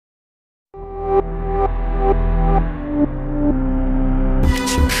Hello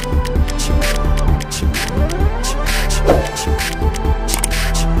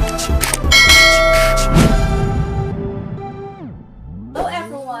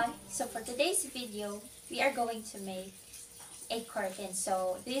everyone! So for today's video, we are going to make a curtain.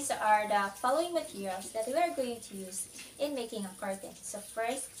 So these are the following materials that we are going to use in making a curtain. So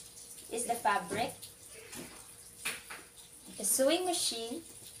first is the fabric, the sewing machine,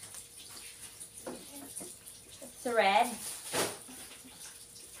 thread,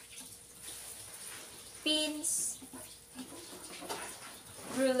 pins,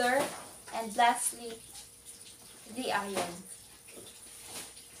 ruler, and lastly, the iron.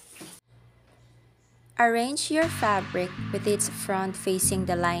 Arrange your fabric with its front facing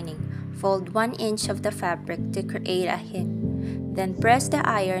the lining. Fold 1 inch of the fabric to create a hem. Then press the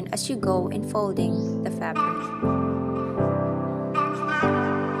iron as you go in folding the fabric.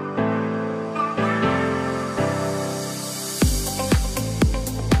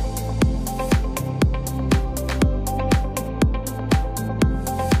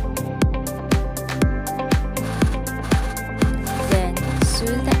 Then sew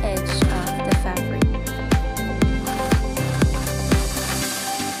the edge of the fabric.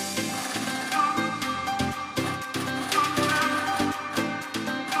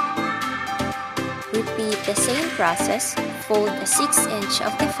 Repeat the same process. Fold a 6 inch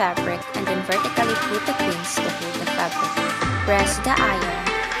of the fabric and then vertically put the pins to hold the fabric. Press the iron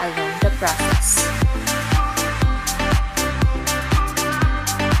along the process.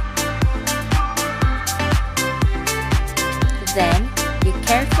 Then, you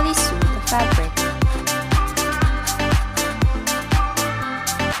carefully sew the fabric.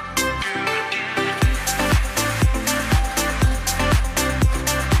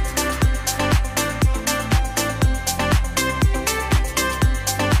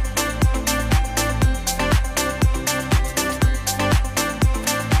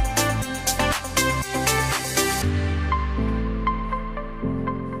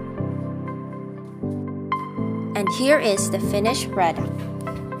 And here is the finished product.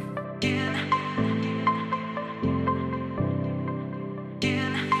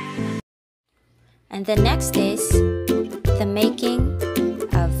 And the next is the making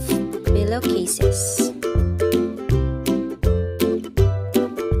of pillowcases.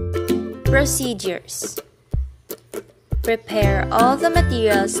 Procedures. Prepare all the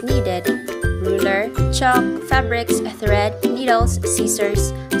materials needed: ruler, chalk, fabrics, thread, needles,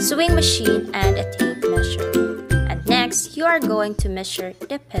 scissors, sewing machine, and a tape measure. And next, you are going to measure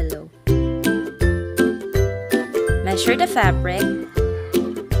the pillow. Measure the fabric.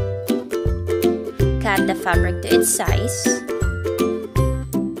 Cut the fabric to its size.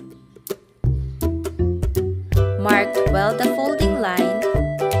 Mark well the folding line.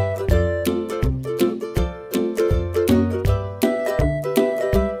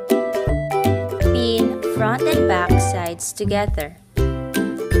 Pin front and back sides together.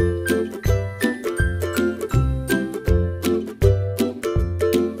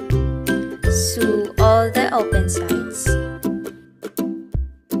 Sew all the open sides.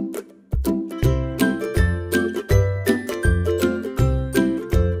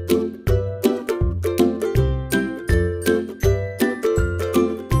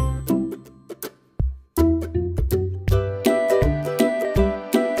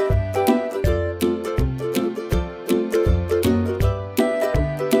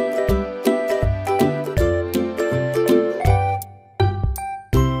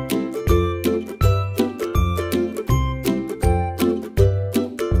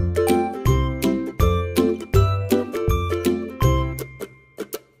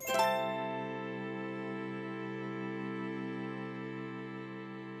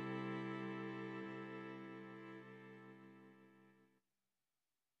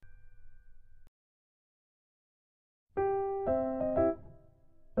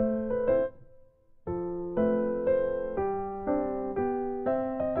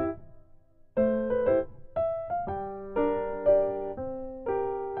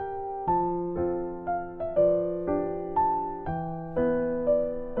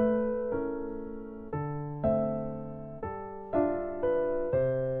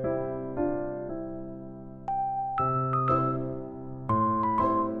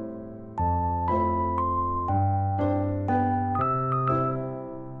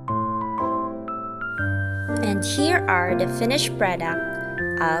 And here are the finished product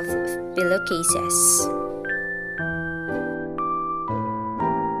of pillowcases.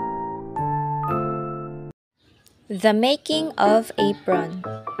 The making of apron.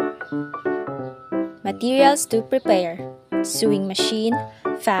 Materials to prepare: sewing machine,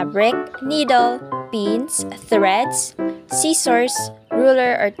 fabric, needle, pins, threads, scissors,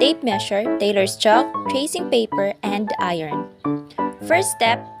 ruler or tape measure, tailor's chalk, tracing paper, and iron. First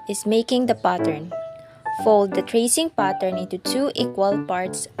step is making the pattern. Fold the tracing pattern into 2 equal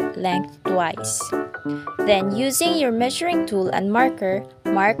parts lengthwise. Then, using your measuring tool and marker,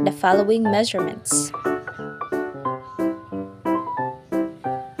 mark the following measurements.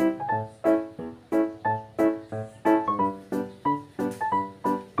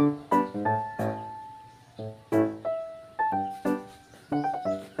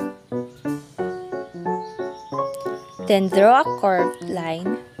 Then draw a curved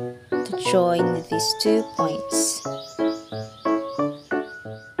line to join these 2 points.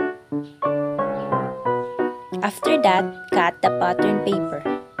 After that, cut the pattern paper.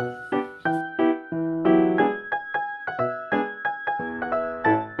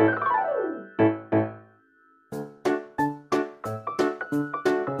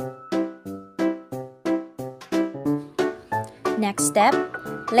 Next step,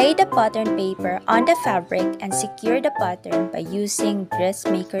 lay the pattern paper on the fabric and secure the pattern by using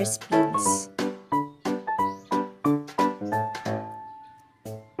dressmaker's pins.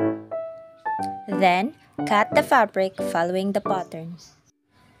 Then, cut the fabric following the pattern.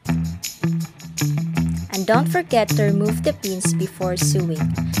 And don't forget to remove the pins before sewing.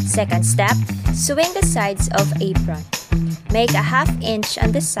 Second step, sewing the sides of apron. Make a 1/2 inch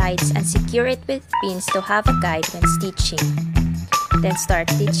on the sides and secure it with pins to have a guide when stitching. Then start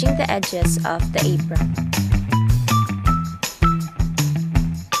stitching the edges of the apron.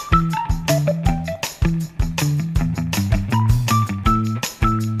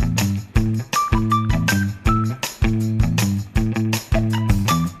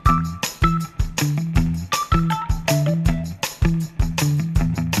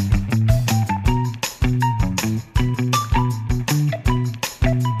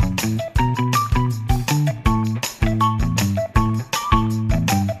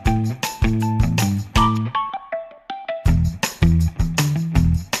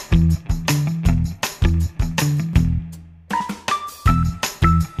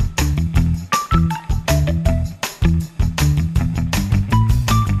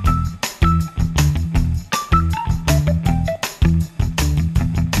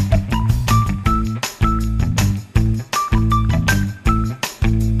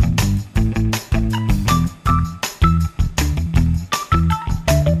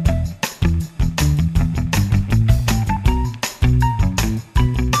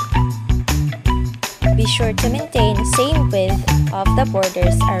 Be sure to maintain the same width of the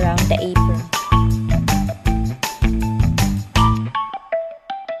borders around the apron.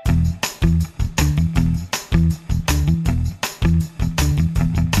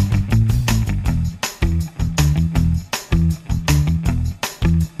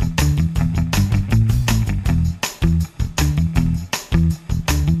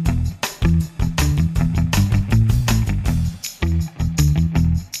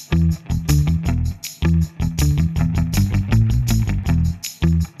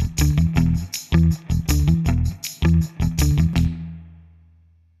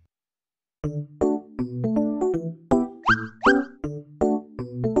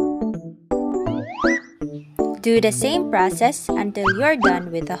 Do the same process until you're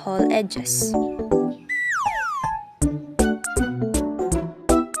done with the whole edges.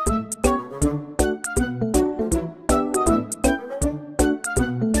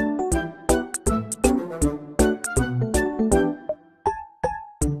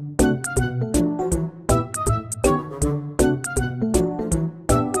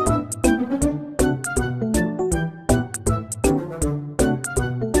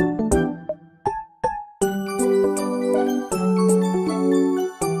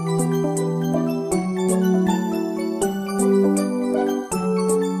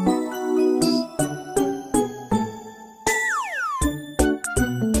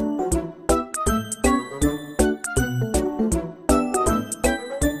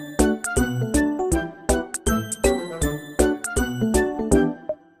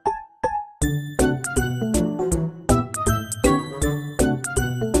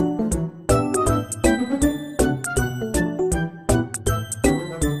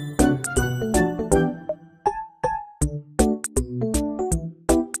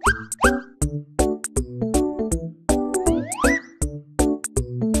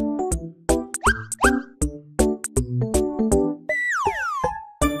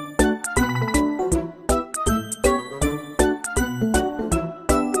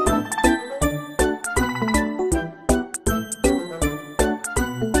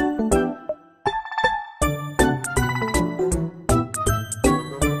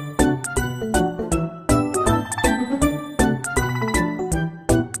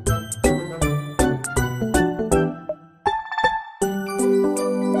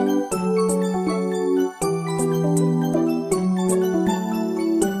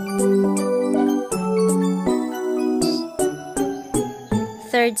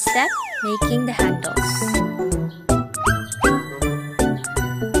 Third step, making the handles.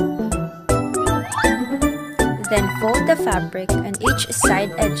 Then fold the fabric on each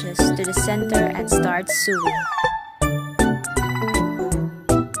side edges to the center and start sewing.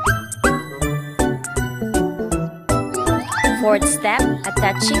 Fourth step,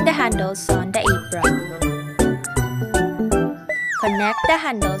 attaching the handles on the apron. Connect the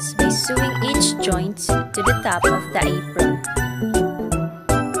handles by sewing each joint to the top of the apron.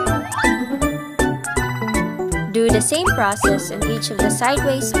 Do the same process on each of the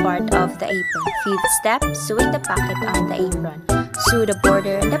sideways part of the apron. Fifth step, sewing the pocket on the apron. Sew the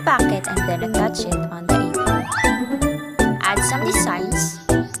border in the pocket and then attach it on the apron. Add some designs.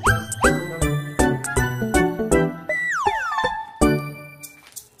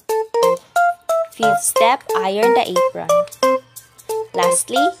 Fifth step, iron the apron.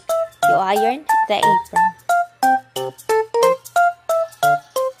 Lastly, you iron the apron.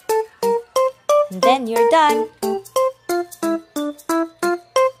 And then you're done.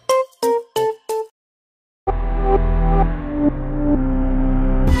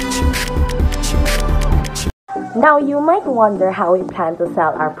 Now you might wonder how we plan to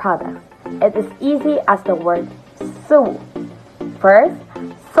sell our products. It is easy as the word sew. First,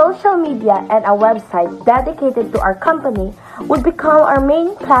 social media and a website dedicated to our company would become our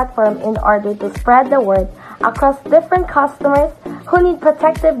main platform in order to spread the word across different customers who need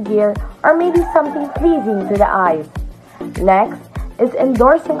protective gear or maybe something pleasing to the eyes. Next is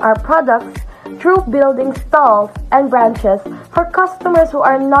endorsing our products through building stalls and branches for customers who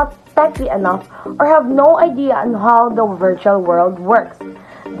are not techy enough or have no idea on how the virtual world works.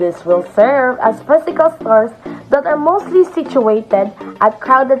 This will serve as physical stores that are mostly situated at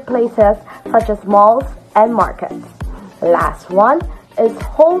crowded places such as malls and markets. Last one is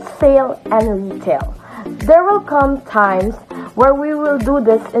wholesale and retail. There will come times where we will do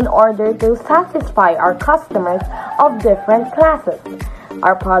this in order to satisfy our customers of different classes.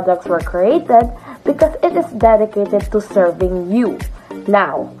 Our products were created because it is dedicated to serving you.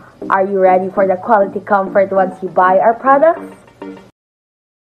 Now, are you ready for the quality comfort once you buy our products?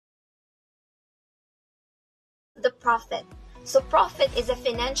 The profit. So profit is a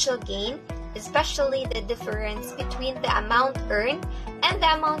financial gain, especially the difference between the amount earned and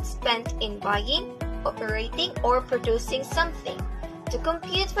the amount spent in buying, operating, or producing something. To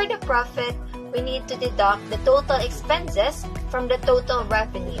compute for the profit, we need to deduct the total expenses from the total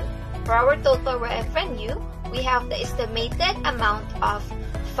revenue. For our total revenue, we have the estimated amount of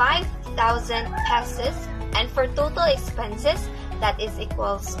 5,000 pesos, and for total expenses, that is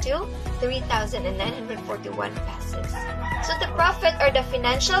equals to 3,941 pesos. So the profit or the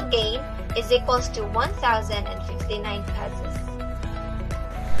financial gain is equals to 1,059 pesos.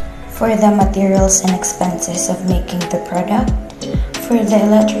 For the materials and expenses of making the product, for the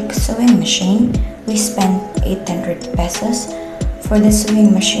electric sewing machine, we spent 800 pesos. For the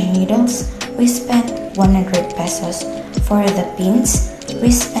sewing machine needles, we spent 100 pesos. For the pins, we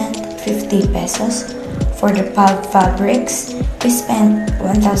spent 50 pesos. For the pulp fabrics, we spent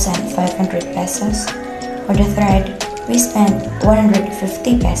 1,500 pesos. For the thread, we spent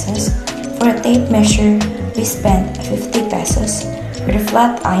 150 pesos. For a tape measure, we spent 50 pesos. For the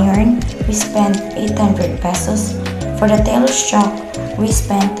flat iron, we spent 800 pesos. For the tailor's chalk, we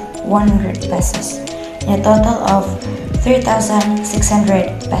spent 100 pesos. In a total of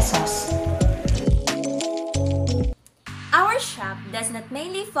 3,600 pesos. Our shop does not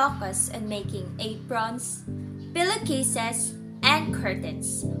mainly focus on making aprons, pillowcases, and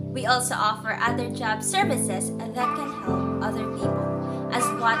curtains. We also offer other job services that can help other people. As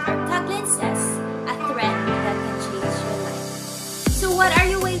what our tagline says, a thread that can change your life. So what are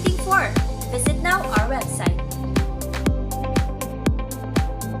you waiting for? Visit now our website.